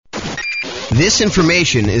This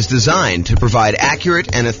information is designed to provide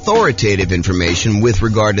accurate and authoritative information with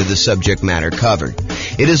regard to the subject matter covered.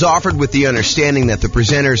 It is offered with the understanding that the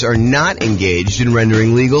presenters are not engaged in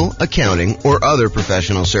rendering legal, accounting, or other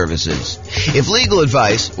professional services. If legal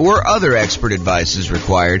advice or other expert advice is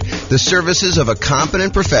required, the services of a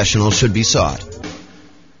competent professional should be sought.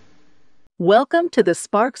 Welcome to the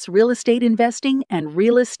Sparks Real Estate Investing and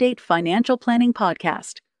Real Estate Financial Planning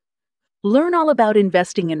Podcast. Learn all about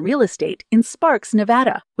investing in real estate in Sparks,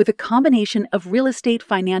 Nevada, with a combination of real estate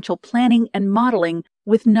financial planning and modeling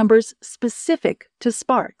with numbers specific to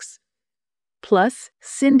Sparks. Plus,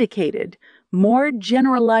 syndicated, more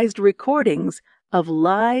generalized recordings of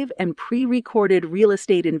live and pre-recorded real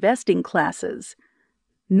estate investing classes.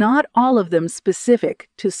 Not all of them specific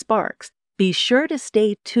to Sparks. Be sure to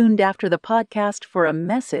stay tuned after the podcast for a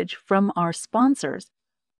message from our sponsors.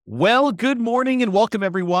 Well, good morning and welcome,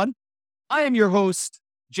 everyone. I am your host,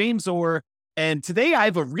 James Orr, and today I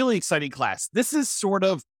have a really exciting class. This is sort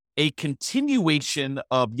of a continuation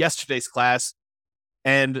of yesterday's class,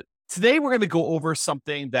 and today we're going to go over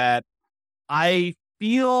something that I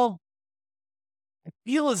feel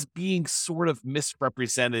is being sort of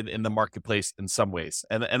misrepresented in the marketplace in some ways,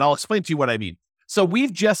 and I'll explain to you what I mean. So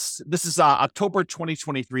this is October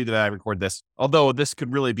 2023 that I record this, although this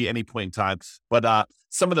could really be any point in time, but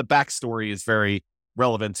some of the backstory is very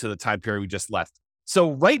relevant to the time period we just left.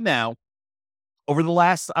 So right now, over the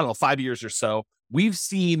last, 5 years or so, we've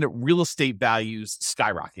seen real estate values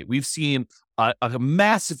skyrocket. We've seen a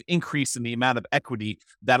massive increase in the amount of equity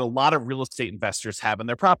that a lot of real estate investors have in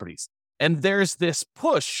their properties. And there's this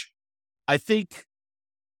push, I think,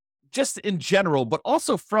 just in general, but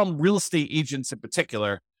also from real estate agents in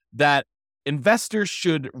particular, that investors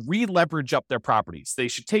should re-leverage up their properties. They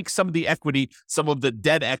should take some of the equity, some of the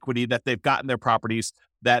dead equity that they've got in their properties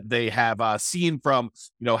that they have seen from,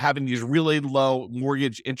 having these really low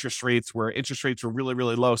mortgage interest rates, where interest rates were really,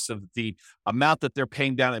 really low. So that the amount that they're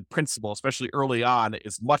paying down in principal, especially early on,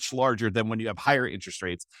 is much larger than when you have higher interest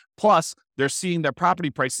rates. Plus, they're seeing their property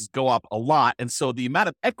prices go up a lot. And so the amount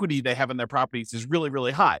of equity they have in their properties is really,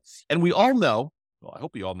 really high. And we all know, well, I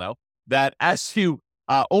hope you all know, that as you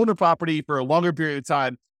own a property for a longer period of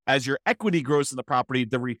time, as your equity grows in the property,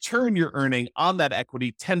 the return you're earning on that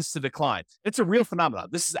equity tends to decline. It's a real phenomenon.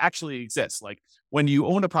 This actually exists. Like when you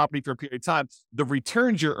own a property for a period of time, the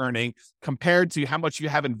returns you're earning compared to how much you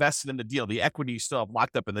have invested in the deal, the equity you still have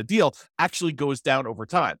locked up in the deal, actually goes down over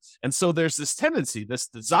time. And so there's this tendency, this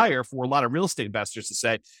desire for a lot of real estate investors to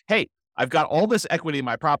say, hey, I've got all this equity in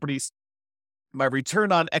my properties. My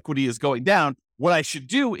return on equity is going down. What I should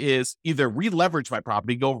do is either re-leverage my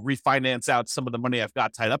property, go refinance out some of the money I've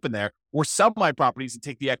got tied up in there, or sell my properties and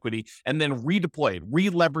take the equity and then redeploy it,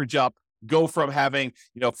 re-leverage up, go from having,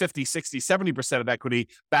 50, 60, 70% of equity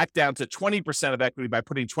back down to 20% of equity by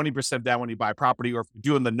putting 20% down when you buy property, or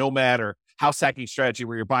doing the nomad or house hacking strategy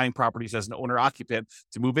where you're buying properties as an owner occupant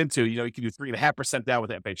to move into. You can do 3.5% down with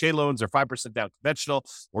FHA loans, or 5% down conventional,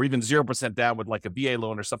 or even 0% down with like a VA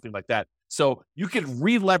loan or something like that. So you can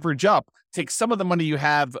re-leverage up, take some of the money you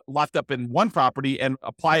have locked up in one property and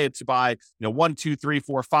apply it to buy, 1, 2, 3,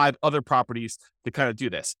 4, 5 other properties to kind of do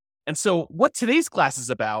this. And so what today's class is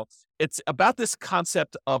about, it's about this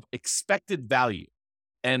concept of expected value.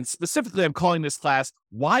 And specifically, I'm calling this class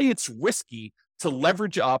why it's risky to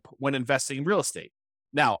leverage up when investing in real estate.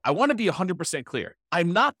 Now, I want to be 100% clear.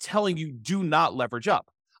 I'm not telling you do not leverage up.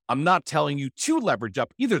 I'm not telling you to leverage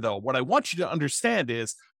up either, though. What I want you to understand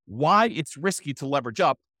is why it's risky to leverage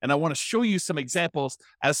up. And I want to show you some examples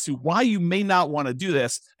as to why you may not want to do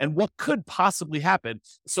this and what could possibly happen,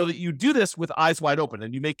 so that you do this with eyes wide open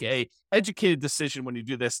and you make a educated decision when you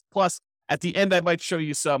do this. Plus, at the end, I might show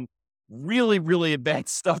you some really, really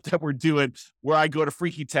advanced stuff that we're doing where I go to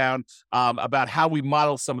Freaky Town about how we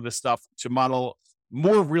model some of this stuff to model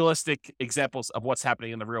more realistic examples of what's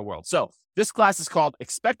happening in the real world. So this class is called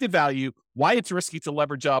Expected Value, Why It's Risky to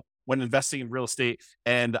Leverage Up when Investing in Real Estate.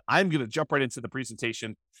 And I'm going to jump right into the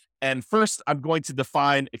presentation. And first, I'm going to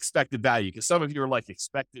define expected value, because some of you are like,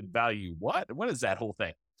 expected value, what? What is that whole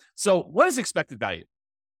thing? So what is expected value?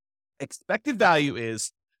 Expected value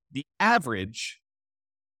is the average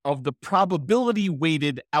of the probability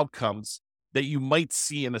weighted outcomes that you might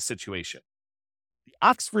see in a situation. The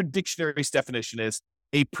Oxford Dictionary's definition is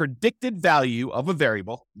a predicted value of a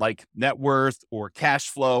variable like net worth or cash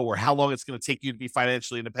flow, or how long it's going to take you to be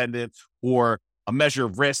financially independent, or a measure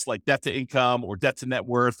of risk like debt to income or debt to net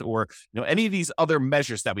worth, or any of these other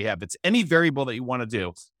measures that we have. It's any variable that you want to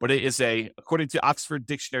do, but it is according to Oxford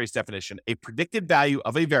Dictionary's definition, a predicted value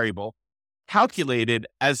of a variable calculated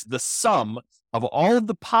as the sum of all of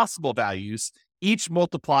the possible values each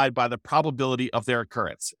multiplied by the probability of their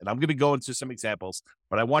occurrence. And I'm going to go into some examples,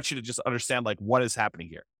 but I want you to just understand like what is happening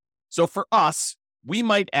here. So for us, we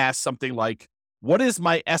might ask something like, what is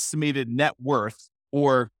my estimated net worth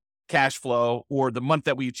or cash flow or the month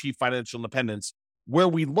that we achieve financial independence, where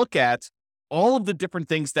we look at all of the different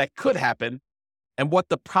things that could happen and what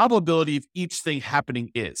the probability of each thing happening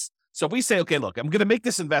is. So if we say, okay, look, I'm going to make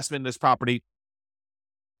this investment in this property.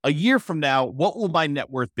 A year from now, what will my net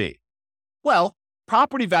worth be? Well,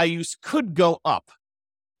 property values could go up.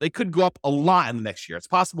 They could go up a lot in the next year. It's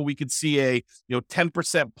possible we could see a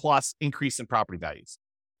 10% plus increase in property values.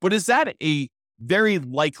 But is that a very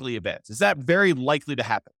likely event? Is that very likely to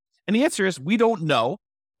happen? And the answer is we don't know,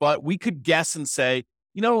 but we could guess and say,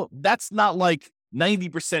 that's not like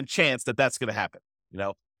 90% chance that that's going to happen.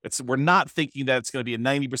 We're not thinking that it's going to be a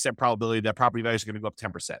 90% probability that property values are going to go up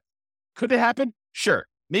 10%. Could it happen? Sure.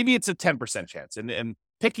 Maybe it's a 10% chance. And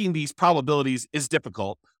picking these probabilities is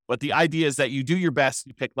difficult, but the idea is that you do your best.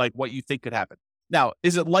 You pick like what you think could happen. Now,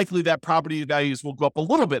 is it likely that property values will go up a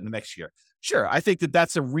little bit in the next year? Sure. I think that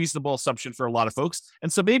that's a reasonable assumption for a lot of folks.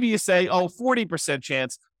 And so maybe you say, 40%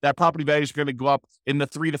 chance that property values are going to go up in the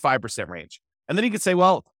 3 to 5% range. And then you could say,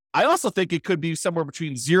 well, I also think it could be somewhere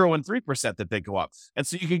between 0 and 3% that they go up. And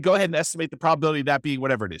so you can go ahead and estimate the probability of that being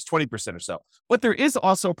whatever it is, 20% or so. But there is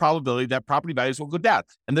also a probability that property values will go down.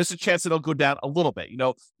 And there's a chance that it'll go down a little bit,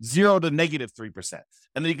 0 to negative 3%.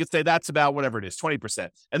 And then you could say that's about whatever it is, 20%.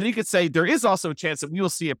 And then you could say there is also a chance that we will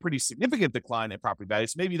see a pretty significant decline in property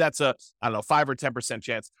values. Maybe that's a, 5 or 10%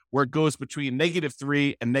 chance where it goes between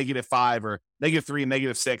 -3 and -5 or -3 and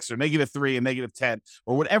 -6 or -3 and -10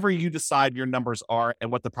 or whatever you decide your numbers are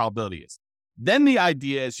and what the probability is. Then the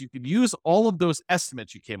idea is you could use all of those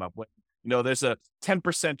estimates you came up with. There's a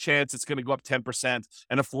 10% chance it's going to go up 10%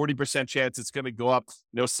 and a 40% chance it's going to go up,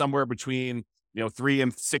 somewhere between 3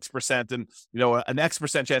 and 6% and, an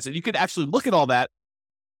X% chance. And you could actually look at all that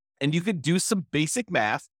and you could do some basic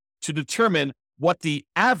math to determine what the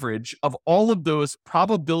average of all of those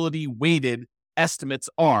probability weighted estimates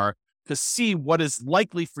are to see what is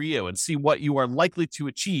likely for you and see what you are likely to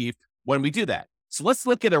achieve when we do that. So let's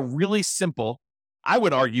look at a really simple, I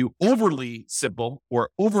would argue overly simple or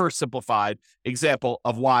oversimplified example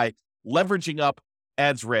of why leveraging up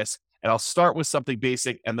adds risk. And I'll start with something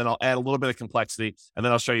basic, and then I'll add a little bit of complexity, and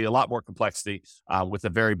then I'll show you a lot more complexity with a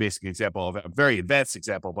very basic example of a very advanced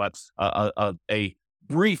example, but a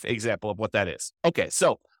brief example of what that is. Okay,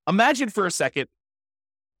 so imagine for a second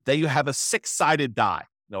that you have a 6-sided die,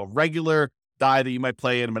 regular die that you might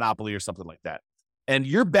play in Monopoly or something like that. And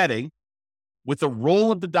you're betting with the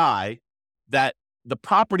roll of the die that the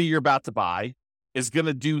property you're about to buy is going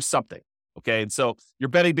to do something. Okay, and so you're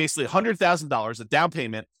betting basically $100,000, a down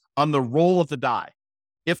payment, on the roll of the die.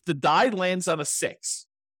 If the die lands on a 6,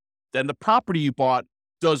 then the property you bought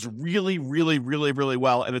does really, really, really, really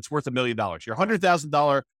well, and it's worth $1 million. Your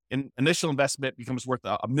 $100,000 initial investment becomes worth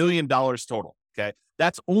 $1 million total. Okay,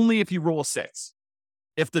 that's only if you roll a 6.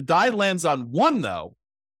 If the die lands on 1, though,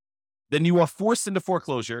 then you are forced into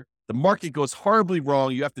foreclosure. The market goes horribly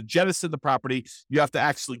wrong. You have to jettison the property. You have to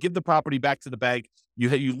actually give the property back to the bank.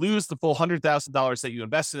 You lose the full $100,000 that you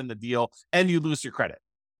invested in the deal, and you lose your credit.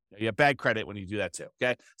 You have bad credit when you do that too,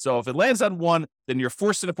 okay? So if it lands on 1, then you're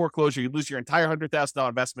forced into foreclosure. You lose your entire $100,000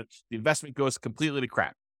 investment. The investment goes completely to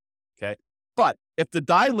crap, okay? But if the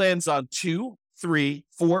die lands on 2, 3,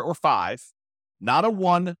 4, or 5, not a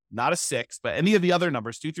 1, not a 6, but any of the other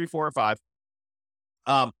numbers, 2, 3, 4, or 5,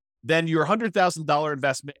 then your $100,000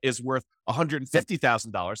 investment is worth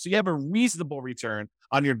 $150,000. So you have a reasonable return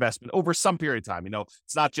on your investment over some period of time.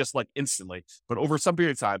 It's not just like instantly, but over some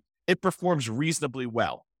period of time, it performs reasonably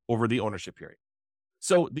well over the ownership period.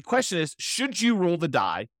 So the question is, should you roll the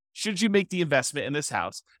die? Should you make the investment in this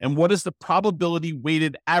house? And what is the probability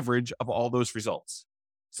weighted average of all those results?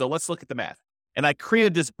 So let's look at the math. And I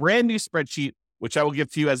created this brand new spreadsheet, which I will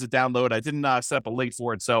give to you as a download. I didn't set up a link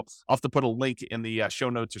for it, so I'll have to put a link in the show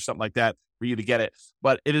notes or something like that for you to get it.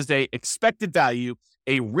 But it is a expected value,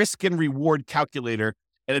 a risk and reward calculator,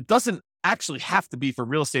 and it doesn't actually have to be for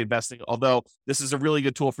real estate investing, although this is a really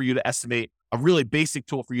good tool for you to estimate, a really basic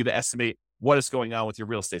tool for you to estimate what is going on with your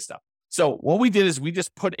real estate stuff. So what we did is we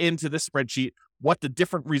just put into this spreadsheet what the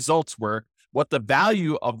different results were, what the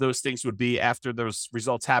value of those things would be after those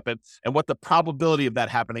results happen, and what the probability of that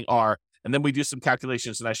happening are. And then we do some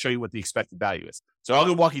calculations, and I show you what the expected value is. So I'll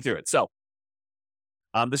go walk you through it. So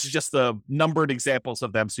this is just the numbered examples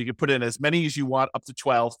of them. So you can put in as many as you want, up to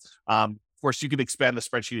 12. Of course, you can expand the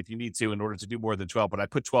spreadsheet if you need to in order to do more than 12, but I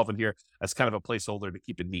put 12 in here as kind of a placeholder to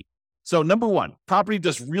keep it neat. So number 1, property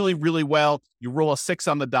does really, really well. You roll a 6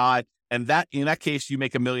 on the die, and in that case, you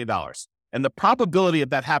make $1 million. And the probability of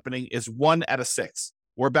that happening is 1 out of 6,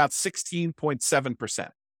 or about 16.7%.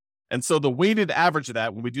 And so the weighted average of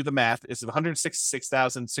that, when we do the math, is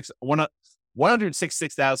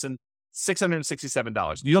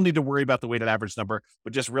 $166,667. You don't need to worry about the weighted average number,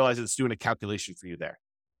 but just realize it's doing a calculation for you there.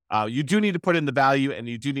 You do need to put in the value, and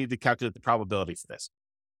you do need to calculate the probability for this.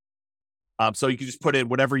 So you can just put in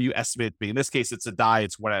whatever you estimate it to be. In this case, it's a die.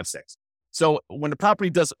 It's 1 out of 6. So when the property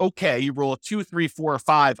does okay, you roll a 2, 3, 4, or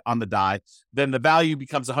 5 on the die, then the value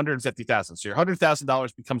becomes $150,000. So your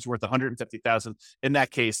 $100,000 becomes worth $150,000 in that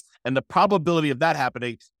case. And the probability of that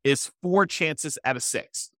happening is 4 chances out of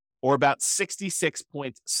 6, or about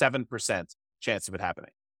 66.7% chance of it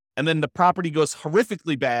happening. And then the property goes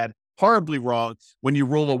horrifically bad, horribly wrong, when you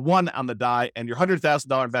roll a 1 on the die, and your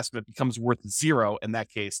 $100,000 investment becomes worth 0 in that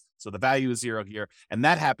case. So the value is 0 here. And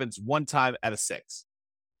that happens 1 time out of 6.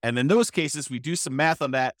 And in those cases, we do some math on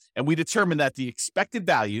that, and we determine that the expected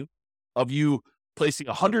value of you placing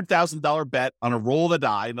a $100,000 bet on a roll of the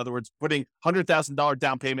die, in other words, putting $100,000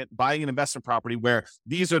 down payment, buying an investment property where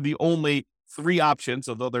these are the only 3 options,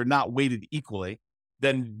 although they're not weighted equally,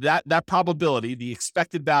 then that probability, the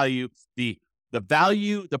expected value, the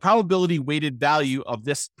probability weighted value of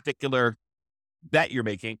this particular bet you're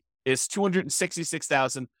making is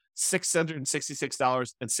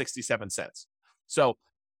 $266,666.67. So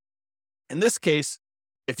in this case,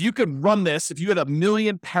 if you could run this, if you had 1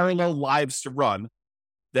 million parallel lives to run,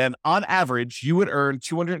 then on average, you would earn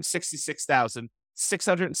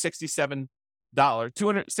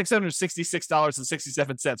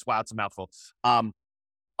 $666,667. Wow, it's a mouthful. On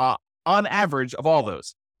average of all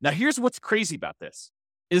those. Now, here's what's crazy about this,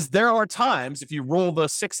 is there are times, if you roll the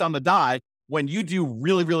 6 on the die, when you do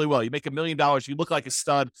really, really well, you make $1 million, you look like a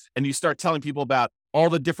stud, and you start telling people about all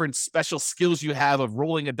the different special skills you have of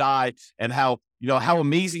rolling a die and how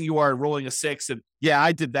amazing you are at rolling a 6. And yeah,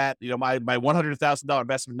 I did that. My $100,000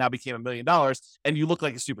 investment now became $1 million, and you look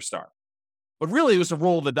like a superstar. But really, it was a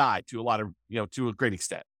roll of the die to a great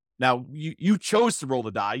extent. Now, you chose to roll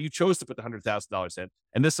the die. You chose to put the $100,000 in.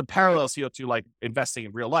 And this parallels to like investing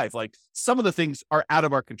in real life. Like, some of the things are out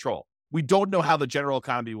of our control. We don't know how the general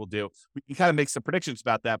economy will do. We can kind of make some predictions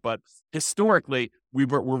about that, but historically,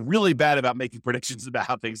 we're really bad about making predictions about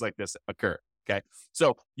how things like this occur. Okay,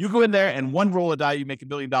 so you go in there and one roll of die, you make $1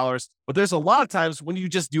 million, but there's a lot of times when you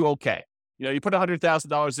just do okay. You put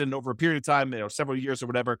 $100,000 in over a period of time, several years or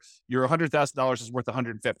whatever, your $100,000 is worth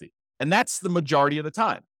 $150,000, and that's the majority of the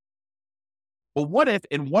time. But what if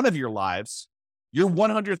in one of your lives, your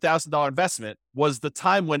 $100,000 investment was the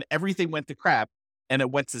time when everything went to crap and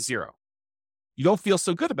it went to 0? You don't feel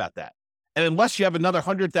so good about that. And unless you have another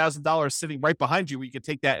 $100,000 sitting right behind you where you can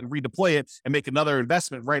take that and redeploy it and make another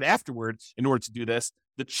investment right afterward in order to do this,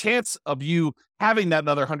 the chance of you having that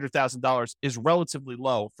another $100,000 is relatively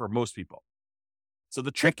low for most people. So the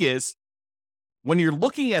trick is, when you're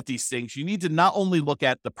looking at these things, you need to not only look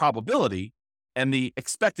at the probability and the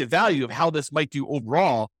expected value of how this might do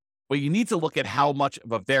overall, but you need to look at how much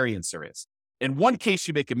of a variance there is. In one case,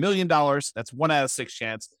 you make $1 million. That's 1 out of 6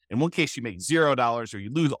 chance. In one case, you make $0 or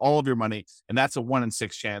you lose all of your money, and that's a 1 in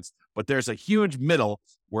 6 chance. But there's a huge middle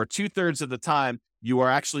where 2/3 of the time you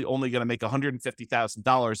are actually only going to make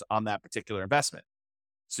 $150,000 on that particular investment.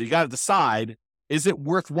 So you got to decide, is it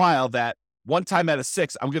worthwhile that 1 time out of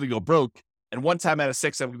 6, I'm going to go broke, and 1 time out of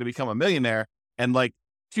 6, I'm going to become a millionaire, and like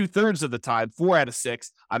 2/3 of the time, 4 out of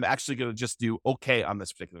 6, I'm actually going to just do okay on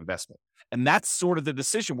this particular investment. And that's sort of the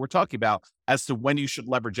decision we're talking about as to when you should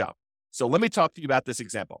leverage up. So let me talk to you about this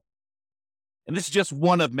example. And this is just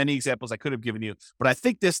one of many examples I could have given you, but I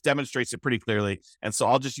think this demonstrates it pretty clearly. And so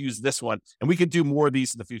I'll just use this one, and we could do more of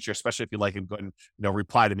these in the future, especially if you like them. Go ahead and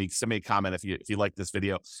reply to me, send me a comment if you like this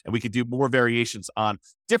video, and we could do more variations on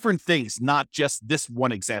different things, not just this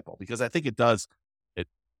one example, because I think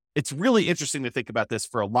it's really interesting to think about this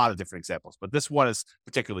for a lot of different examples, but this one is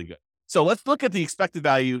particularly good. So let's look at the expected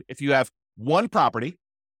value. If you have one property,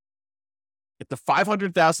 it's a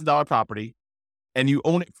 $500,000 property, and you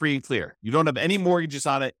own it free and clear. You don't have any mortgages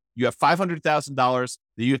on it. You have $500,000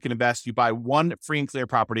 that you can invest. You buy one free and clear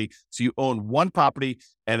property. So you own one property,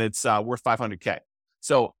 and it's worth $500K.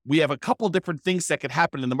 So we have a couple different things that could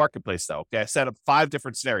happen in the marketplace, though. Okay, I set up 5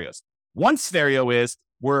 different scenarios. One scenario is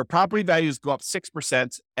where property values go up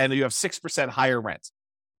 6% and you have 6% higher rent.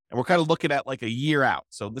 And we're kind of looking at like a year out.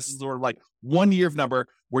 So this is sort of like 1 year of number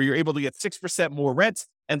where you're able to get 6% more rent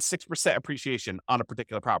and 6% appreciation on a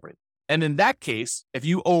particular property. And in that case, if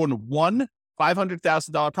you own one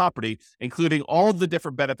 $500,000 property, including all the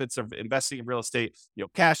different benefits of investing in real estate,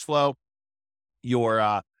 cash flow,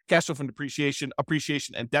 your cash flow from depreciation,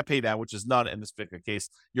 appreciation, and debt pay down, which is none in this particular case,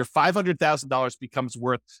 your $500,000 becomes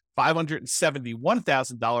worth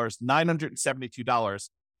 $571,972.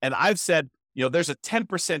 And I've said, there's a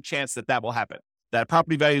 10% chance that will happen, that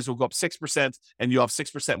property values will go up 6% and you'll have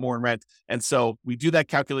 6% more in rent. And so we do that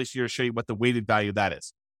calculation here to show you what the weighted value of that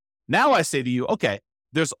is. Now I say to you, okay,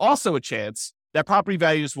 there's also a chance that property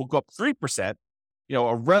values will go up 3%,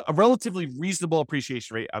 a relatively reasonable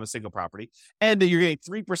appreciation rate on a single property, and that you're getting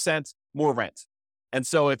 3% more rent. And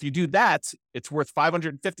so if you do that, it's worth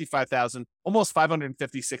 $555,000, almost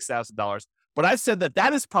 $556,000. But I've said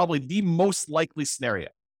that is probably the most likely scenario.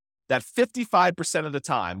 That 55% of the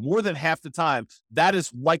time, more than half the time, that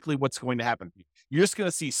is likely what's going to happen. You're just going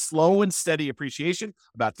to see slow and steady appreciation,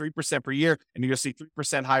 about 3% per year, and you're going to see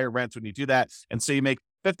 3% higher rent when you do that. And so you make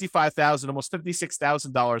 $55,000, almost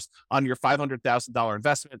 $56,000 on your $500,000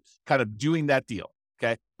 investment, kind of doing that deal.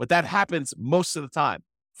 Okay. But that happens most of the time,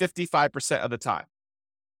 55% of the time.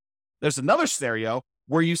 There's another scenario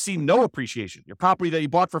where you see no appreciation. Your property that you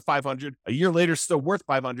bought for $500, a year later, is still worth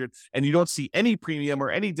 $500, and you don't see any premium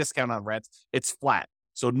or any discount on rent. It's flat.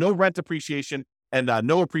 So no rent appreciation and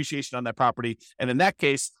no appreciation on that property. And in that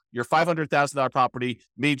case, your $500,000 property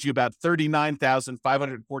made you about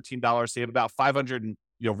 $39,514. So you have about $500 and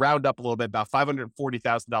round up a little bit, about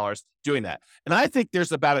 $540,000 doing that. And I think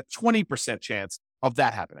there's about a 20% chance of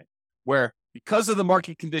that happening, where because of the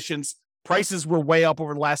market conditions, prices were way up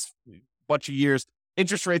over the last bunch of years.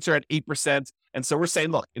 Interest rates are at 8%. And so we're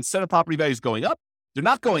saying, look, instead of property values going up, they're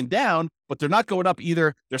not going down, but they're not going up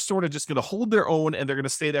either. They're sort of just going to hold their own and they're going to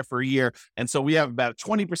stay there for a year. And so we have about a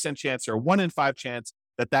 20% chance or a 1 in 5 chance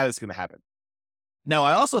that is going to happen. Now,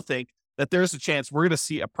 I also think that there's a chance we're going to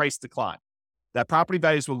see a price decline, that property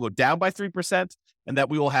values will go down by 3% and that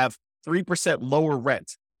we will have 3% lower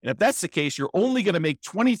rent. And if that's the case, you're only going to make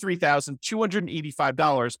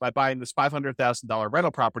 $23,285 by buying this $500,000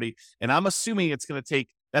 rental property. And I'm assuming that's going to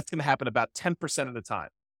happen about 10% of the time.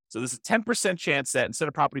 So there's a 10% chance that instead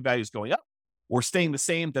of property values going up or staying the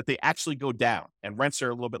same, that they actually go down and rents are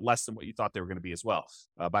a little bit less than what you thought they were going to be as well,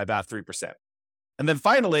 by about 3%. And then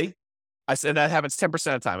finally, I said that happens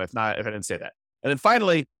 10% of the time, if I didn't say that. And then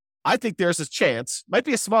finally, I think there's a chance, might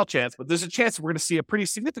be a small chance, but there's a chance we're going to see a pretty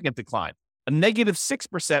significant decline, a negative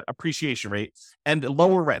 6% appreciation rate and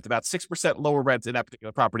lower rent, about 6% lower rent in that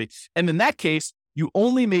particular property. And in that case, you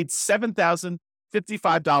only made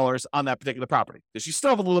 $7,055 on that particular property, because you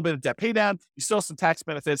still have a little bit of debt pay down, you still have some tax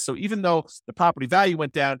benefits. So even though the property value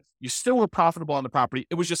went down, you still were profitable on the property.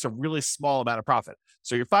 It was just a really small amount of profit.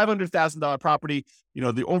 So your $500,000 property,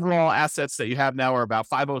 the overall assets that you have now are about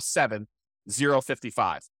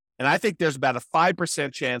 $507,055. And I think there's about a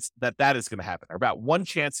 5% chance that is going to happen, or about 1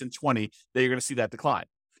 chance in 20 that you're going to see that decline.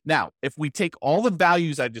 Now, if we take all the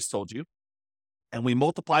values I just told you and we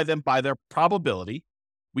multiply them by their probability,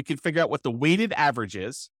 we can figure out what the weighted average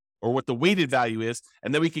is, or what the weighted value is,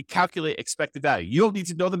 and then we can calculate expected value. You don't need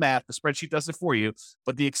to know the math. The spreadsheet does it for you.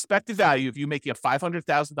 But the expected value, if you're making a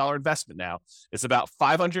 $500,000 investment now, is about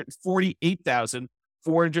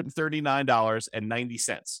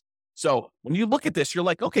 $548,439.90. So when you look at this, you're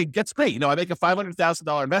like, okay, that's great. I make a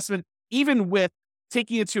 $500,000 investment, even with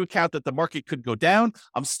taking into account that the market could go down,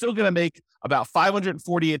 I'm still going to make about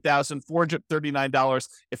 $548,439.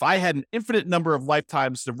 If I had an infinite number of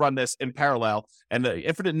lifetimes to run this in parallel and the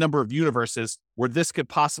infinite number of universes where this could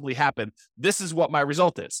possibly happen, this is what my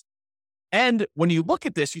result is. And when you look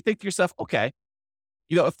at this, you think to yourself, okay,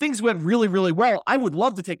 if things went really, really well, I would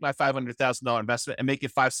love to take my $500,000 investment and make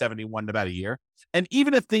it $571 in about a year. And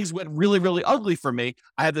even if things went really, really ugly for me,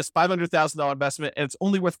 I had this $500,000 investment and it's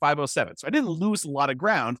only worth $507. So I didn't lose a lot of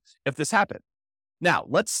ground if this happened. Now,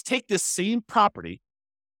 let's take this same property,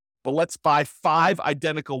 but let's buy 5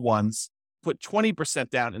 identical ones, put 20%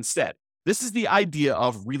 down instead. This is the idea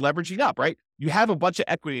of releveraging up, right? You have a bunch of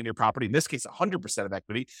equity in your property, in this case, 100% of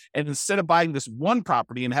equity. And instead of buying this one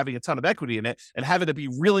property and having a ton of equity in it and having it be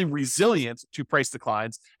really resilient to price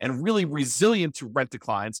declines and really resilient to rent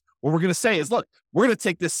declines, what we're going to say is, look, we're going to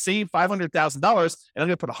take this same $500,000 and I'm going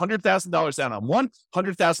to put $100,000 down on 1,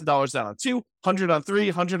 $100,000 down on 2, 100 on 3,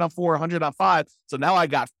 100 on 4, 100 on 5. So now I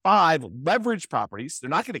got 5 leverage properties.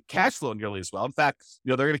 They're not going to cash flow nearly as well. In fact,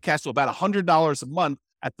 they're going to cash flow about $100 a month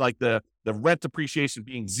at like the rent depreciation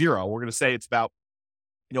being 0. We're going to say it's about,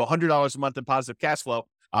 $100 a month in positive cash flow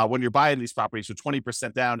when you're buying these properties, so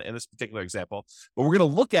 20% down in this particular example. But we're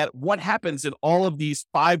going to look at what happens in all of these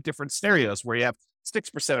 5 different scenarios where you have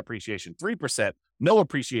 6% appreciation, 3%, no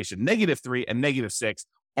appreciation, -3, and -6,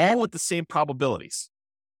 all with the same probabilities.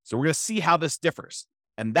 So we're going to see how this differs.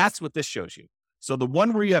 And that's what this shows you. So the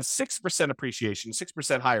one where you have 6% appreciation,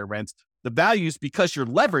 6% higher rents, the values, because you're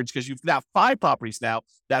leveraged, because you've got 5 properties now,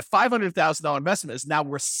 that $500,000 investment is now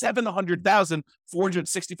worth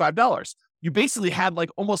 $700,465. You basically had like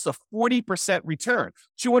almost a 40% return,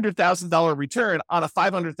 $200,000 return on a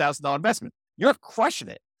 $500,000 investment. You're crushing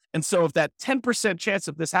it. And so if that 10% chance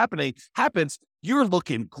of this happens, you're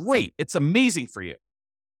looking great. It's amazing for you.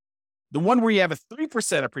 The one where you have a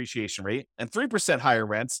 3% appreciation rate and 3% higher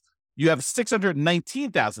rents, you have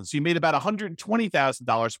 $619,000. So you made about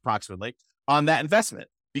 $120,000 approximately on that investment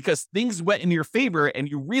because things went in your favor and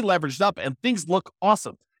you re-leveraged up and things look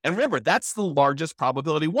awesome. And remember, that's the largest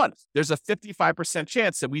probability one. There's a 55%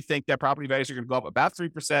 chance that we think that property values are going to go up about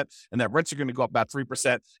 3% and that rents are going to go up about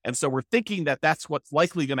 3%. And so we're thinking that that's what's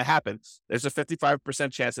likely going to happen. There's a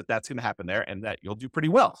 55% chance that that's going to happen there and that you'll do pretty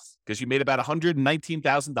well because you made about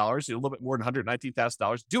 $119,000, a little bit more than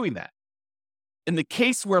 $119,000 doing that. In the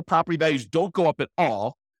case where property values don't go up at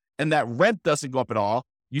all and that rent doesn't go up at all,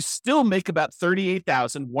 you still make about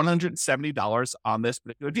 $38,170 on this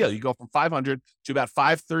particular deal. You go from $500 to about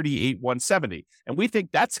 $538,170. And we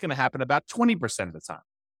think that's going to happen about 20% of the time.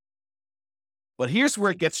 But here's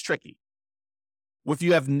where it gets tricky. If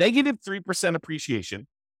you have negative 3% appreciation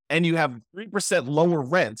and you have 3% lower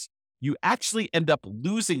rent, you actually end up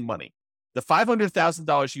losing money. The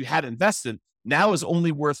 $500,000 you had invested now is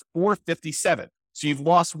only worth $457,000. So you've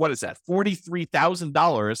lost, what is that?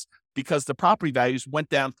 $43,000 because the property values went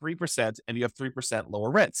down 3% and you have 3%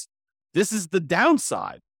 lower rents. This is the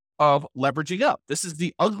downside of leveraging up. This is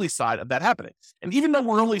the ugly side of that happening. And even though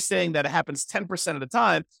we're only saying that it happens 10% of the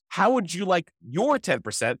time, how would you like your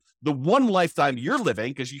 10%, the one lifetime you're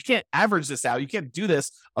living, because you can't average this out. You can't do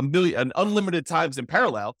this an unlimited times in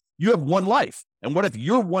parallel. You have one life. And what if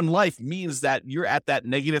your one life means that you're at that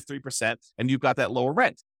negative 3% and you've got that lower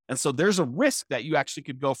rent? And so there's a risk that you actually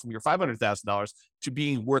could go from your $500,000 to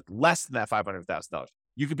being worth less than that $500,000.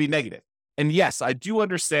 You could be negative. And yes, I do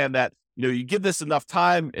understand that, you give this enough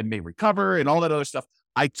time, it may recover and all that other stuff.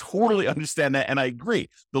 I totally understand that. And I agree.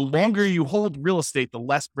 The longer you hold real estate, the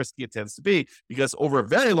less risky it tends to be because over a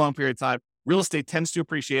very long period of time, real estate tends to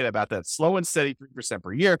appreciate about that slow and steady 3%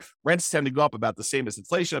 per year. Rents tend to go up about the same as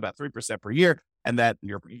inflation, about 3% per year. And that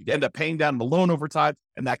you end up paying down the loan over time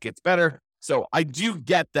and that gets better. So I do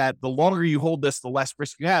get that the longer you hold this, the less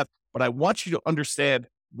risk you have, but I want you to understand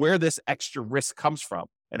where this extra risk comes from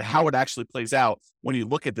and how it actually plays out when you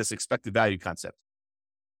look at this expected value concept.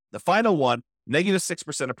 The final one, negative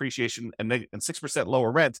 6% appreciation and 6%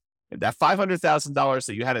 lower rent, and that $500,000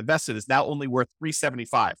 that you had invested is now only worth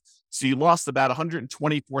 $375,000. So you lost about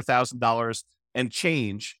 $124,000 and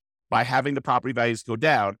change by having the property values go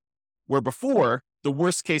down, where before, the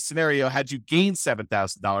worst case scenario had you gain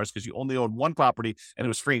 $7,000 because you only owned one property and it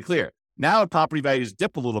was free and clear. Now property values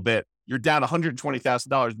dip a little bit. You're down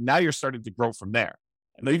 $120,000. Now you're starting to grow from there.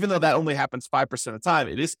 And even though that only happens 5% of the time,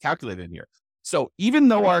 it is calculated in here. So even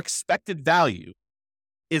though our expected value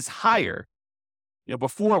is higher,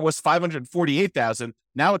 before it was $548,000,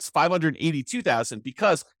 now it's $582,000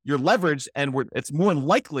 because you're leveraged and it's more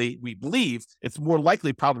likely, we believe, it's more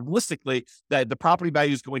likely probabilistically that the property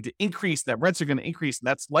value is going to increase, that rents are going to increase, and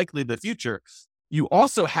that's likely the future. You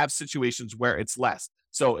also have situations where it's less.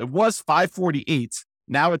 So it was $548,000,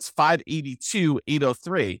 now it's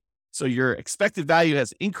 $582,803. So your expected value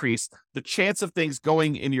has increased. The chance of things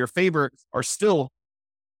going in your favor are still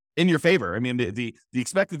in your favor. I mean, the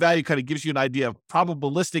expected value kind of gives you an idea of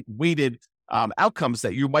probabilistic weighted outcomes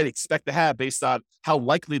that you might expect to have based on how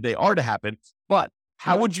likely they are to happen. But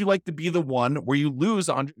how would you like to be the one where you lose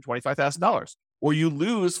 $125,000 or you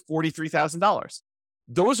lose $43,000?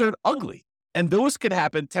 Those are ugly. And those can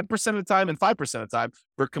happen 10% of the time and 5% of the time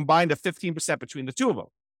for combined of 15% between the two of them.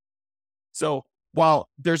 So while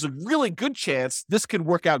there's a really good chance this could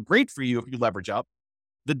work out great for you if you leverage up,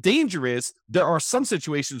 the danger is there are some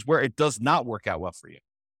situations where it does not work out well for you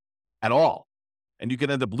at all. And you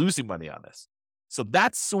can end up losing money on this. So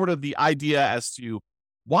that's sort of the idea as to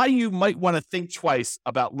why you might want to think twice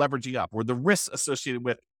about leveraging up or the risks associated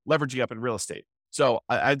with leveraging up in real estate. So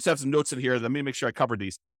I just have some notes in here. Let me make sure I cover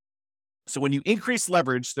these. So when you increase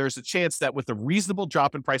leverage, there's a chance that with a reasonable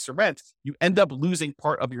drop in price of rent, you end up losing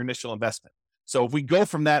part of your initial investment. So if we go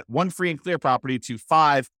from that one free and clear property to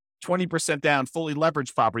 20% down, fully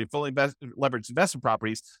leveraged property, leveraged investment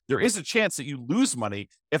properties, there is a chance that you lose money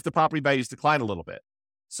if the property values decline a little bit.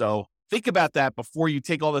 So think about that before you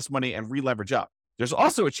take all this money and re-leverage up. There's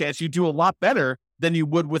also a chance you do a lot better than you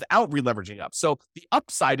would without re-leveraging up. So the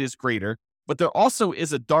upside is greater, but there also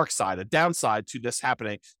is a dark side, a downside to this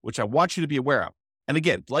happening, which I want you to be aware of. And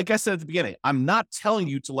again, like I said at the beginning, I'm not telling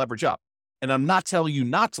you to leverage up. And I'm not telling you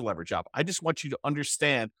not to leverage up. I just want you to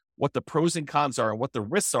understand what the pros and cons are and what the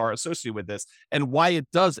risks are associated with this and why it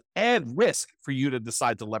does add risk for you to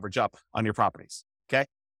decide to leverage up on your properties. Okay.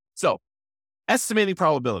 So estimating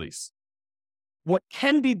probabilities. What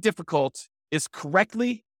can be difficult is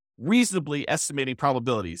correctly, reasonably estimating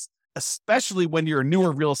probabilities, especially when you're a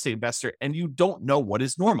newer real estate investor and you don't know what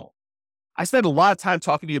is normal. I spend a lot of time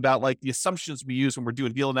talking to you about like the assumptions we use when we're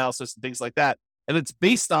doing deal analysis and things like that. And it's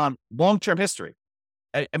based on long-term history.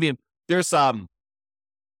 I mean, there's a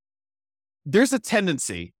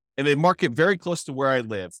tendency in a market very close to where I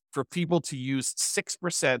live for people to use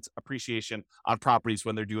 6% appreciation on properties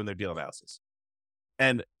when they're doing their deal analysis.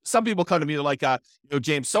 And some people come to me like,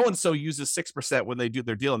 James, so-and-so uses 6% when they do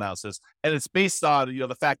their deal analysis. And it's based on,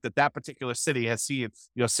 the fact that that particular city has seen,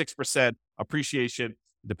 6% appreciation,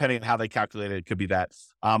 depending on how they calculate it, it could be that,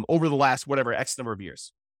 over the last, whatever, X number of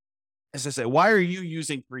years. As I say, why are you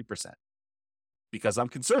using 3%? Because I'm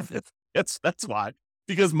conservative. That's why.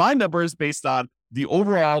 Because my number is based on the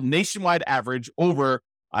overall nationwide average over,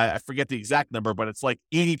 I forget the exact number, but it's like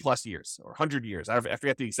 80 plus years or 100 years. I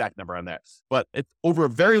forget the exact number on that. But it's over a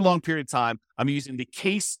very long period of time. I'm using the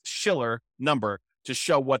Case-Shiller number to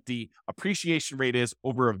show what the appreciation rate is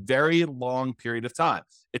over a very long period of time.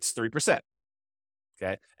 It's 3%.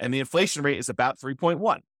 Okay. And the inflation rate is about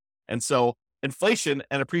 3.1. And so inflation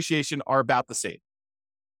and appreciation are about the same.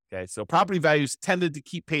 Okay. So property values tended to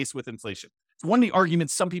keep pace with inflation. It's one of the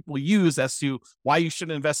arguments some people use as to why you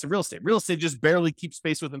shouldn't invest in real estate. Real estate just barely keeps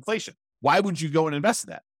pace with inflation. Why would you go and invest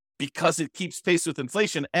in that? Because it keeps pace with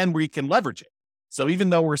inflation and we can leverage it. So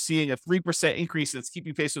even though we're seeing a 3% increase that's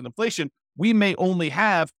keeping pace with inflation, we may only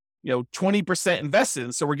have 20% invested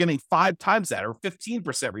in. So we're getting 5 times that or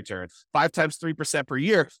 15% return, 5 times 3% per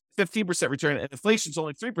year, 15% return, and inflation's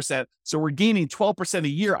only 3%. So we're gaining 12% a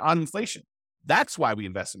year on inflation. That's why we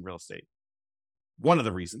invest in real estate. One of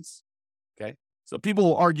the reasons. Okay. So people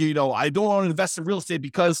will argue, I don't want to invest in real estate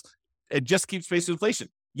because it just keeps pace with inflation.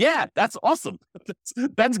 Yeah, that's awesome.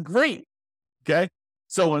 That's great. Okay.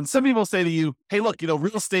 So when some people say to you, hey, look,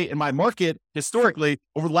 real estate in my market historically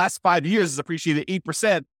over the last 5 years has appreciated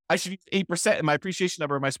 8%. I should use 8% in my appreciation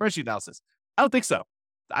number in my spreadsheet analysis. I don't think so.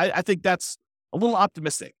 I think that's a little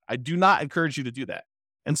optimistic. I do not encourage you to do that.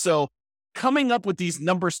 And so coming up with these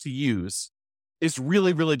numbers to use is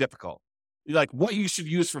really, really difficult. Like what you should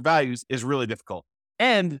use for values is really difficult.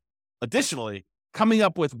 And additionally, coming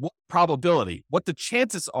up with what probability, what the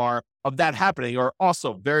chances are of that happening are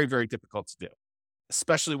also very, very difficult to do,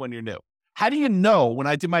 especially when you're new. How do you know, when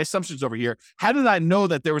I did my assumptions over here, how did I know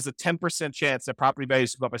that there was a 10% chance that property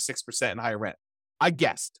values would go up by 6% in higher rent? I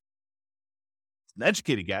guessed. It's an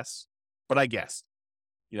educated guess, but I guessed.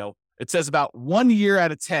 It says about 1 year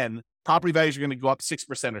out of 10, property values are going to go up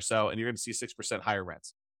 6% or so, and you're going to see 6% higher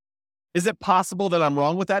rents. Is it possible that I'm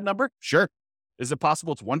wrong with that number? Sure. Is it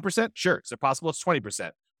possible it's 1%? Sure. Is it possible it's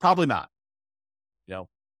 20%? Probably not.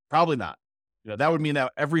 Probably not. That would mean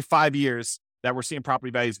that every 5 years that we're seeing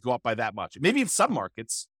property values go up by that much. Maybe in some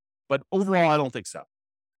markets, but overall, I don't think so.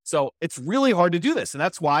 So it's really hard to do this. And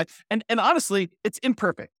that's why, and honestly, it's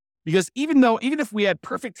imperfect because even if we had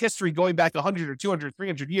perfect history going back 100 or 200,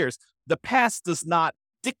 300 years, the past does not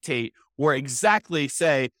dictate or exactly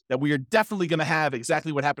say that we are definitely going to have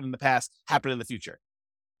exactly what happened in the past happen in the future.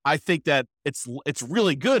 I think that it's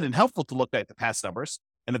really good and helpful to look at the past numbers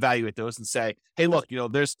and evaluate those and say, hey, look,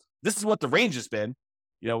 this is what the range has been.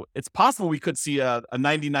 It's possible we could see a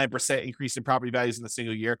 99% increase in property values in a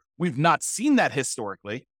single year. We've not seen that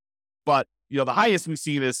historically, but the highest we've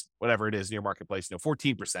seen is whatever it is in your marketplace,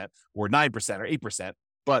 14% or 9% or 8%.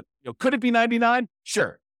 But could it be 99?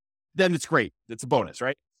 Sure. Then it's great. It's a bonus,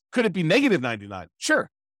 right? Could it be negative 99? Sure.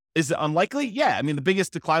 Is it unlikely? Yeah. I mean, the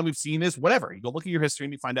biggest decline we've seen is whatever. You go look at your history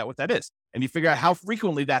and you find out what that is. And you figure out how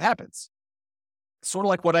frequently that happens. Sort of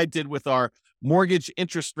like what I did with our mortgage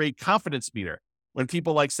interest rate confidence meter. When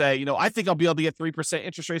people say, I think I'll be able to get 3%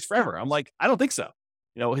 interest rates forever. I'm like, I don't think so.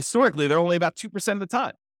 Historically, they're only about 2% of the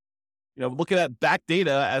time. Looking at back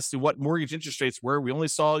data as to what mortgage interest rates were, we only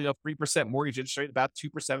saw, 3% mortgage interest rate about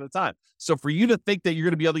 2% of the time. So for you to think that you're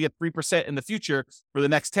going to be able to get 3% in the future for the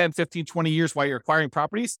next 10, 15, 20 years while you're acquiring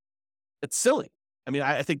properties, it's silly. I mean,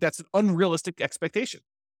 I think that's an unrealistic expectation.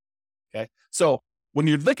 Okay. So when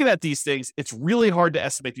you're looking at these things, it's really hard to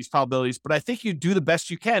estimate these probabilities, but I think you do the best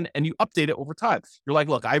you can and you update it over time. You're like,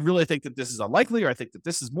 look, I really think that this is unlikely, or I think that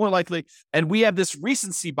this is more likely. And we have this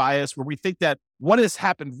recency bias where we think that what has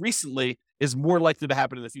happened recently is more likely to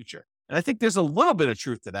happen in the future. And I think there's a little bit of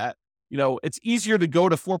truth to that. It's easier to go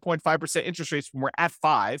to 4.5% interest rates when we're at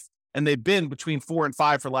 5, and they've been between 4 and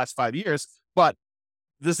 5 for the last 5 years. But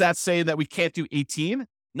does that say that we can't do 18?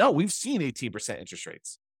 No, we've seen 18% interest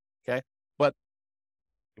rates. Okay. But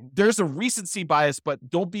there's a recency bias, but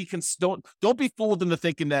don't be fooled into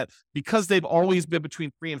thinking that because they've always been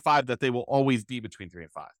between 3 and 5, that they will always be between 3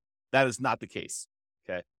 and 5. That is not the case.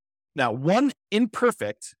 Okay. Now,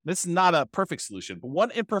 this is not a perfect solution, but one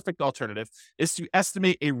imperfect alternative is to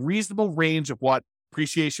estimate a reasonable range of what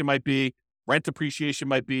appreciation might be, rent appreciation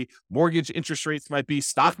might be, mortgage interest rates might be,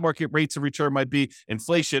 stock market rates of return might be,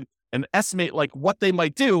 inflation, and estimate like what they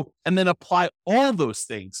might do, and then apply all those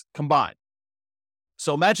things combined.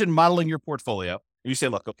 So imagine modeling your portfolio, and you say,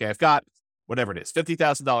 look, okay, I've got whatever it is,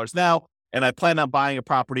 $50,000 now, and I plan on buying a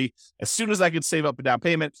property as soon as I can save up a down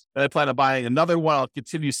payment. Then I plan on buying another one. I'll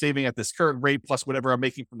continue saving at this current rate plus whatever I'm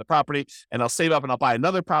making from the property, and I'll save up and I'll buy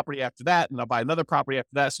another property after that, and I'll buy another property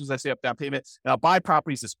after that as soon as I save up down payment, and I'll buy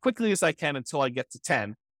properties as quickly as I can until I get to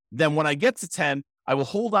 10. Then when I get to 10, I will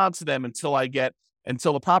hold on to them until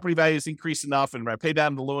the property values increase enough and I pay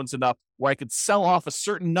down the loans enough where I could sell off a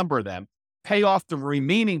certain number of them, pay off the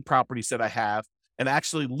remaining properties that I have, and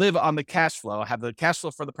actually live on the cash flow, have the cash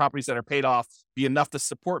flow for the properties that are paid off be enough to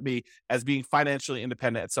support me as being financially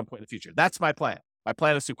independent at some point in the future. That's my plan. My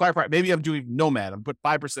plan is to acquire property. Maybe I'm doing Nomad. I'm put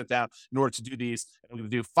 5% down in order to do these. I'm going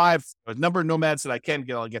to do a number of Nomads that I can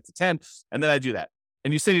get. I'll get to 10, and then I do that.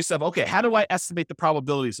 And you say to yourself, okay, how do I estimate the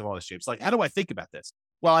probabilities of all this, James? Like, how do I think about this?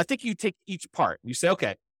 Well, I think you take each part. You say,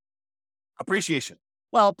 okay, appreciation.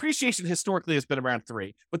 Well, appreciation historically has been around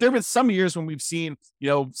 3, but there have been some years when we've seen,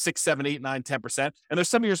 6, 7, 8, 9, 10%. And there's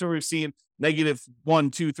some years where we've seen negative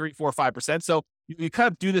 1, 2, 3, 4, 5%. So you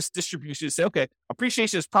kind of do this distribution to say, okay,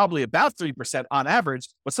 appreciation is probably about 3% on average,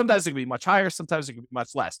 but sometimes it can be much higher. Sometimes it can be much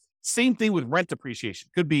less. Same thing with rent appreciation.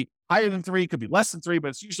 Could be higher than 3, could be less than 3, but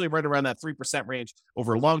it's usually right around that 3% range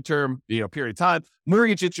over a long-term, period of time.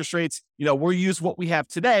 Mortgage interest rates, we'll use what we have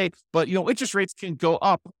today, but, interest rates can go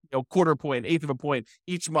up, quarter point, eighth of a point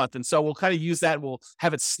each month. And so we'll kind of use that. We'll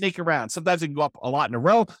have it snake around. Sometimes it can go up a lot in a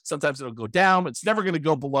row. Sometimes it'll go down. It's never going to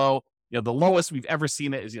go below, the lowest we've ever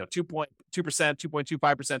seen it is, 2.2%, 2.25%,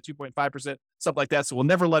 2.5%, something like that. So we'll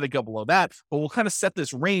never let it go below that, but we'll kind of set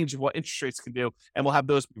this range of what interest rates can do, and we'll have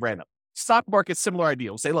those be random. Stock market, similar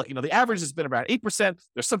idea. We'll say, look, the average has been around 8%.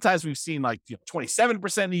 There's sometimes we've seen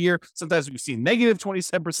 27% a year. Sometimes we've seen negative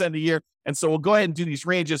 27% a year. And so we'll go ahead and do these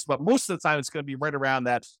ranges, but most of the time it's going to be right around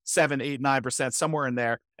that 7, 8, 9%, somewhere in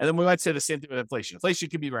there. And then we might say the same thing with inflation. Inflation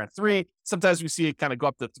can be around 3. Sometimes we see it kind of go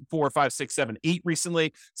up to 4, 5, 6, 7, 8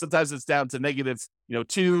 recently. Sometimes it's down to negative,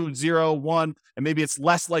 2, 0, 1, and maybe it's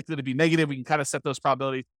less likely to be negative. We can kind of set those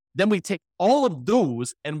probabilities. Then we take all of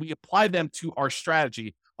those and we apply them to our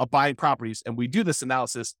strategy of buying properties. And we do this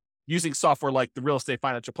analysis using software like the Real Estate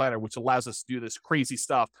Financial Planner, which allows us to do this crazy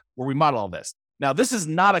stuff where we model all this. Now, this is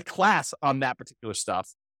not a class on that particular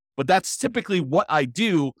stuff, but that's typically what I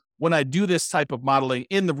do when I do this type of modeling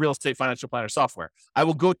in the Real Estate Financial Planner software. I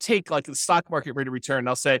will go take like the stock market rate of return, and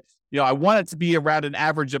I'll say, I want it to be around an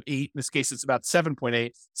average of 8. In this case, it's about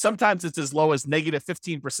 7.8. Sometimes it's as low as negative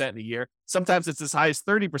 15% in a year. Sometimes it's as high as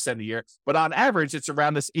 30% a year. But on average, it's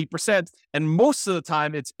around this 8%. And most of the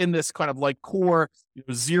time, it's in this kind of like core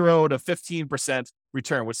 0 to 15%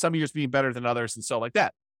 return, with some years being better than others and so like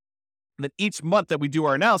that. And then each month that we do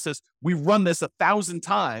our analysis, we run this 1,000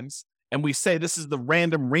 times. And we say this is the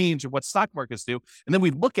random range of what stock markets do. And then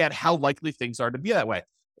we look at how likely things are to be that way.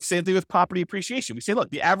 Same thing with property appreciation. We say, look,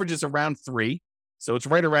 the average is around 3. So it's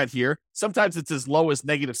right around here. Sometimes it's as low as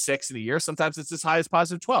negative 6 in a year. Sometimes it's as high as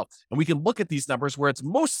positive 12. And we can look at these numbers where it's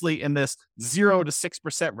mostly in this 0 to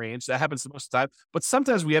 6% range. That happens most of the time. But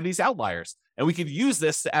sometimes we have these outliers. And we can use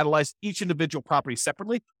this to analyze each individual property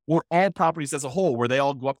separately, or all properties as a whole, where they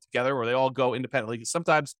all go up together or they all go independently. Because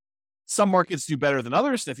sometimes some markets do better than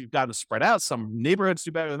others. And if you've got them spread out, some neighborhoods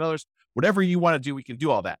do better than others. Whatever you want to do, we can do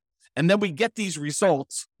all that. And then we get these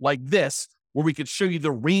results like this, where we can show you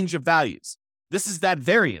the range of values. This is that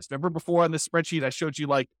variance. Remember before on this spreadsheet, I showed you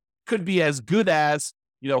could be as good as,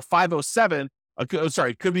 507.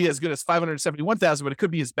 Could be as good as 571,000, but it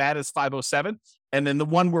could be as bad as 507. And then the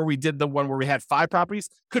one where we had 5 properties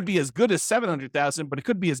could be as good as 700,000, but it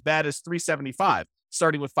could be as bad as 375,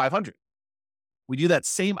 starting with 500. We do that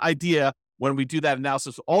same idea when we do that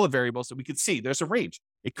analysis of all the variables, so we can see there's a range.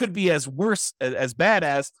 It could be as as bad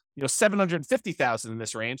as 750,000 in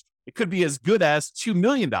this range. It could be as good as $2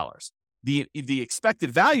 million. The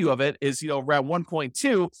expected value of it is around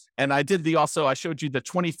 1.2. And I showed you the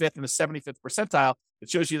 25th and the 75th percentile. It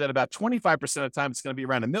shows you that about 25% of the time it's going to be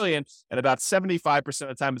around $1 million, and about 75% of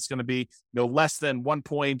the time it's going to be less than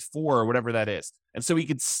 1.4 or whatever that is. And so we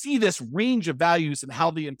can see this range of values and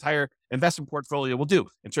how the entire investment portfolio will do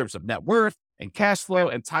in terms of net worth and cash flow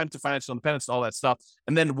and time to financial independence and all that stuff.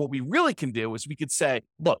 And then what we really can do is we could say,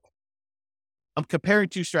 look, I'm comparing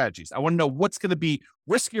two strategies. I want to know what's going to be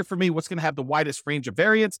riskier for me, what's going to have the widest range of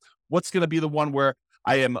variance, what's going to be the one where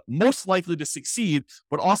I am most likely to succeed,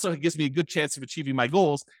 but also gives me a good chance of achieving my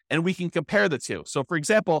goals. And we can compare the two. So for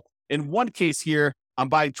example, in one case here, I'm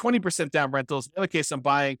buying 20% down rentals. In the other case, I'm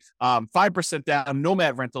buying 5% down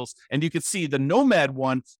Nomad rentals. And you can see the Nomad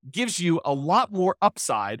one gives you a lot more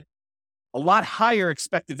upside, a lot higher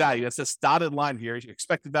expected value. That's this dotted line here. Your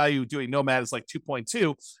expected value doing Nomad is like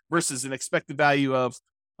 2.2 versus an expected value of,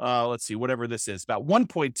 let's see, whatever this is, about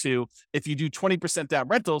 1.2 if you do 20% down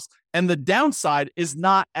rentals. And the downside is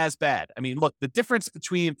not as bad. I mean, look, the difference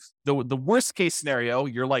between the worst case scenario,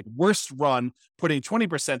 your like worst run, putting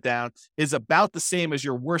 20% down is about the same as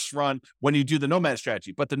your worst run when you do the Nomad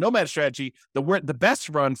strategy. But the Nomad strategy, the best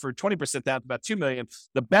run for 20% down is about 2 million.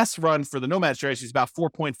 The best run for the Nomad strategy is about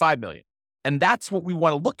 4.5 million. And that's what we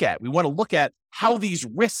want to look at. We want to look at how these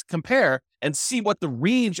risks compare and see what the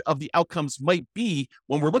range of the outcomes might be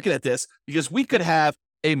when we're looking at this, because we could have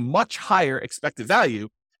a much higher expected value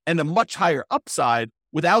and a much higher upside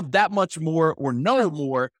without that much more or no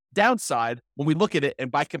more downside when we look at it. And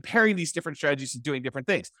by comparing these different strategies and doing different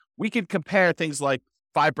things, we can compare things like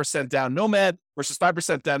 5% down Nomad versus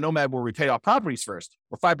 5% down Nomad where we pay off properties first,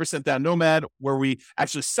 or 5% down Nomad where we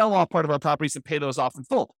actually sell off part of our properties and pay those off in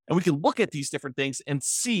full. And we can look at these different things and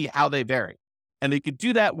see how they vary. And you could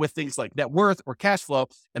do that with things like net worth or cash flow.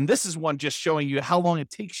 And this is one just showing you how long it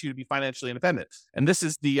takes you to be financially independent. And this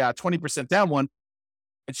is the 20% down one.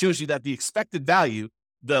 It shows you that the expected value,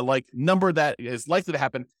 the like number that is likely to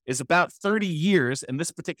happen, is about 30 years in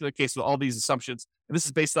this particular case with all these assumptions. And this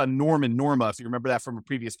is based on Norm and Norma, if you remember that from a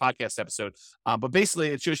previous podcast episode. But basically,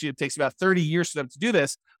 it shows you it takes about 30 years for them to do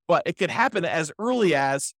this, but it could happen as early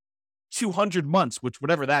as 200 months, which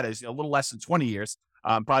whatever that is, a little less than 20 years,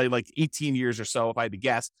 probably like 18 years or so, if I had to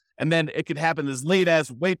guess. And then it could happen as late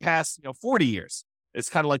as way past 40 years. It's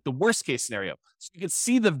kind of like the worst case scenario. So you can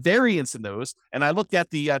see the variance in those. And I looked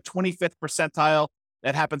at the 25th percentile.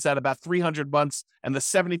 That happens at about 300 months, and the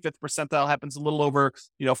 75th percentile happens a little over,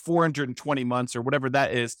 420 months or whatever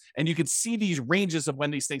that is. And you can see these ranges of when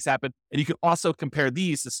these things happen, and you can also compare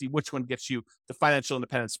these to see which one gets you to financial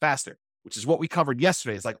independence faster, which is what we covered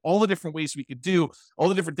yesterday. It's like all the different ways we could do, all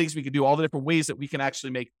the different things we could do, all the different ways that we can actually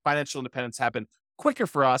make financial independence happen quicker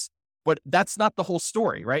for us. But that's not the whole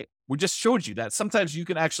story, right? We just showed you that sometimes you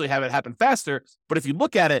can actually have it happen faster, but if you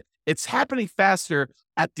look at it, it's happening faster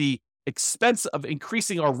at the expense of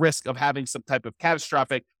increasing our risk of having some type of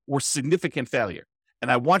catastrophic or significant failure.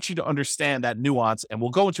 And I want you to understand that nuance, and we'll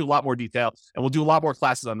go into a lot more detail and we'll do a lot more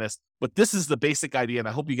classes on this, but this is the basic idea, and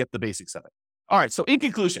I hope you get the basics of it. All right. So in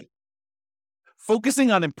conclusion, focusing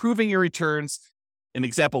on improving your returns, an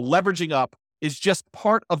example, leveraging up, is just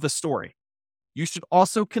part of the story. You should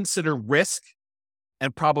also consider risk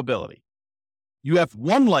and probability. You have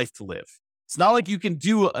one life to live. It's not like you can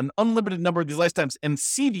do an unlimited number of these lifetimes and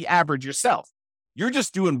see the average yourself. You're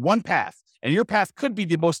just doing one path, and your path could be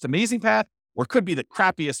the most amazing path or could be the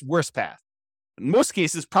crappiest, worst path. In most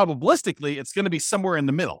cases, probabilistically, it's going to be somewhere in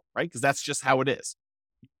the middle, right? Because that's just how it is.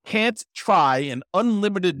 You can't try an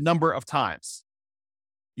unlimited number of times.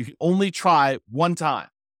 You can only try one time.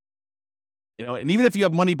 And even if you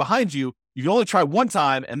have money behind you, you can only try one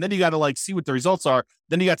time, and then you got to see what the results are.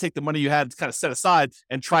 Then you got to take the money you had kind of set aside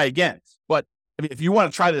and try again. But I mean, if you want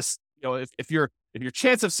to try this, if your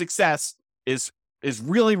chance of success is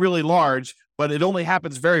really, really large, but it only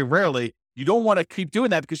happens very rarely, you don't want to keep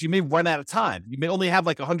doing that because you may run out of time. You may only have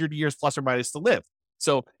 100 years plus or minus to live.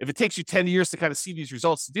 So if it takes you 10 years to kind of see these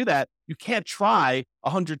results to do that, you can't try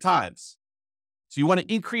 100 times. So you want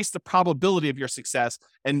to increase the probability of your success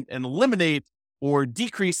and eliminate or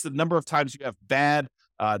decrease the number of times you have bad,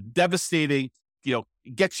 devastating,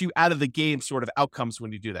 gets you out of the game sort of outcomes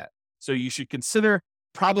when you do that. So you should consider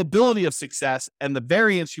probability of success and the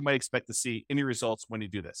variance you might expect to see in your results when you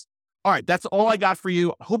do this. All right, that's all I got for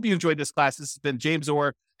you. I hope you enjoyed this class. This has been James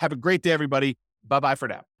Orr. Have a great day, everybody. Bye-bye for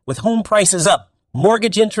now. With home prices up,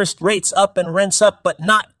 mortgage interest rates up, and rents up, but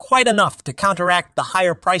not quite enough to counteract the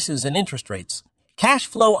higher prices and interest rates, cash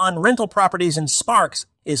flow on rental properties in Sparks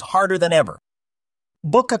is harder than ever.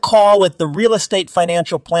 Book a call with the Real Estate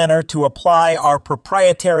Financial Planner to apply our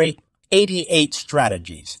proprietary 88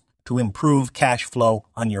 strategies to improve cash flow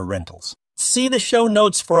on your rentals. See the show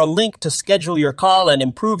notes for a link to schedule your call and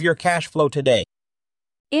improve your cash flow today.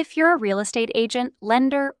 If you're a real estate agent,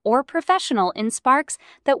 lender, or professional in Sparks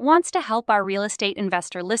that wants to help our real estate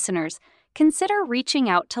investor listeners, consider reaching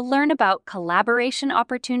out to learn about collaboration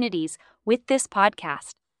opportunities with this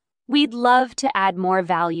podcast. We'd love to add more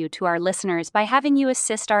value to our listeners by having you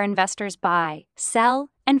assist our investors buy,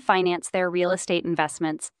 sell, and finance their real estate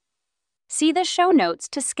investments. See the show notes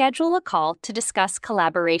to schedule a call to discuss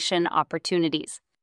collaboration opportunities.